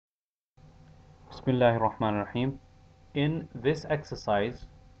Bismillahir Rahmanir Rahim. In this exercise,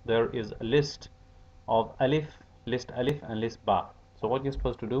 there is a list of list alif and list ba. So what you're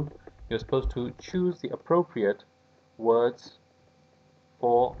supposed to do, you're supposed to choose the appropriate words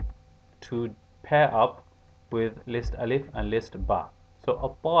for to pair up with list alif and list ba. So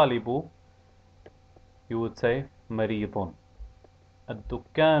الطالب, you would say مريض.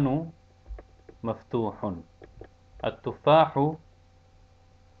 الدكان مفتوح. التفاح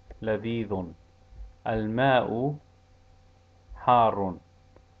لذيذ. الماء حار.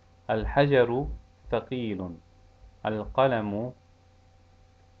 الحجر ثقيل. القلم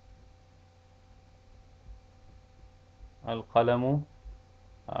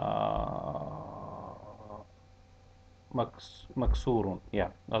مكسور. Yeah,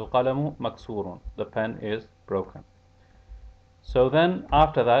 القلم مكسور. The pen is broken. So then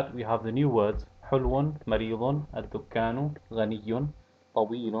after that we have the new words حلو مريض الدكان غني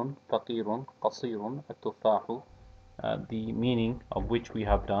طويل فقير قصير التفاح, the meaning of which we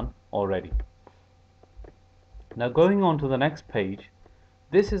have done already. Now going on to the next page,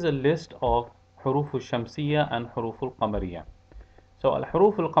 this is a list of حروف الشمسية and حروف القمرية. So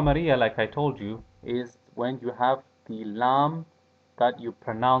al-huruf al-qamariyya, like I told you, is when you have the lam that you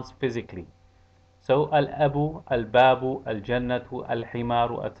pronounce physically. So al-abu, al-babu, al-jannatu,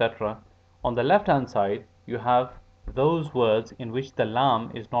 al-himaru, etc. On the left hand side, you have those words in which the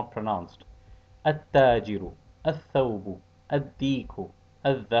lam is not pronounced. At-tajiru, al-thawbu, ad-diku,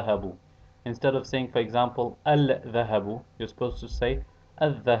 al-dhahabu. Instead of saying, for example, al-dhahabu, you're supposed to say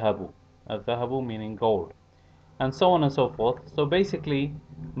al-dhahabu. Al-dhahabu meaning gold. And so on and so forth. So basically,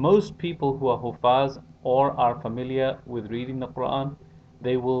 most people who are hufaz or are familiar with reading the Quran,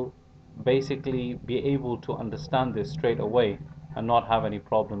 they will basically be able to understand this straight away and not have any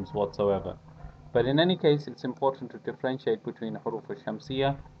problems whatsoever. But in any case, it's important to differentiate between huruf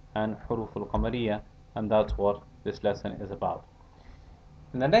al-shamsiyah and huruf al-qamariyah, and that's what this lesson is about.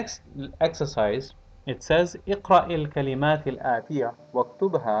 In the next exercise, it says اقرأ الكلمات الآتية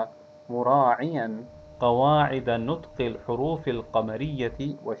واكتبها مراعيا قواعد نطق الحروف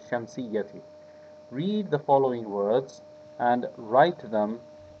القمرية والشمسية. Read the following words and write them,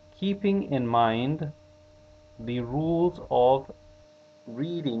 keeping in mind the rules of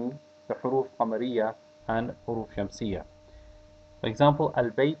reading the حروف قمرية and حروف شمسية. For example,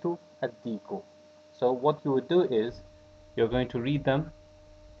 البيت الديك. So what you would do is you're going to read them.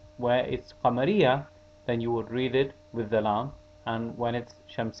 Where it's qamariya, then you would read it with the lam, and when it's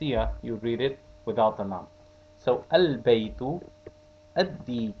shamsiya, you read it without the lam. So al-baytu,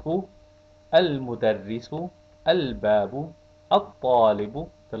 ad-diku, al-mudarrisu, al-babu, al-talibu,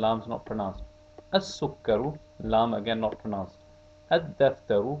 the lam's not pronounced. As-sukkaru, lam again not pronounced.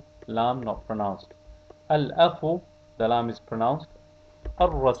 Ad-daftaru, lam not pronounced. Al-akhu, the lam is pronounced.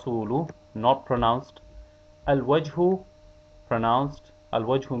 Al-rasulu, not pronounced. Al-wajhu, pronounced.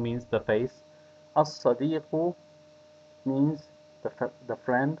 Al-wajhu means the face. As-sadiqu means the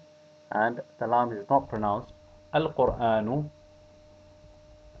friend, and the lam is not pronounced. Al-Qur'anu,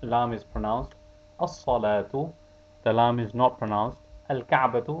 lam is pronounced. As-salatu, the lam is not pronounced.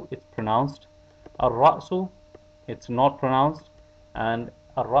 Al-Ka'batu, it's pronounced. Al-Ra'su, it's not pronounced. And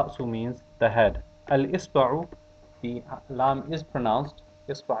Al-Ra'su means the head. Al-Isba'u, the lam is pronounced.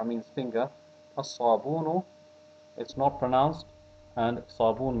 Isba' means finger. As-Sabunu, it's not pronounced, and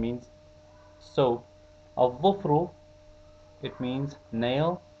sabun means soap. Al-dhufru, it means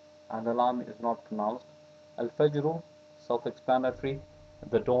nail, and the lam is not pronounced. Al-fajru, self-explanatory,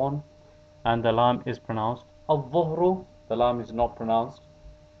 the dawn, and the lam is pronounced. Al-dhuhru, the lam is not pronounced.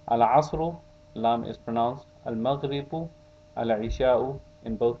 Al-asru, lam is pronounced. Al-maghribu, al-isha'u,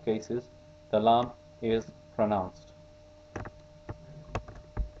 in both cases, the lam is pronounced.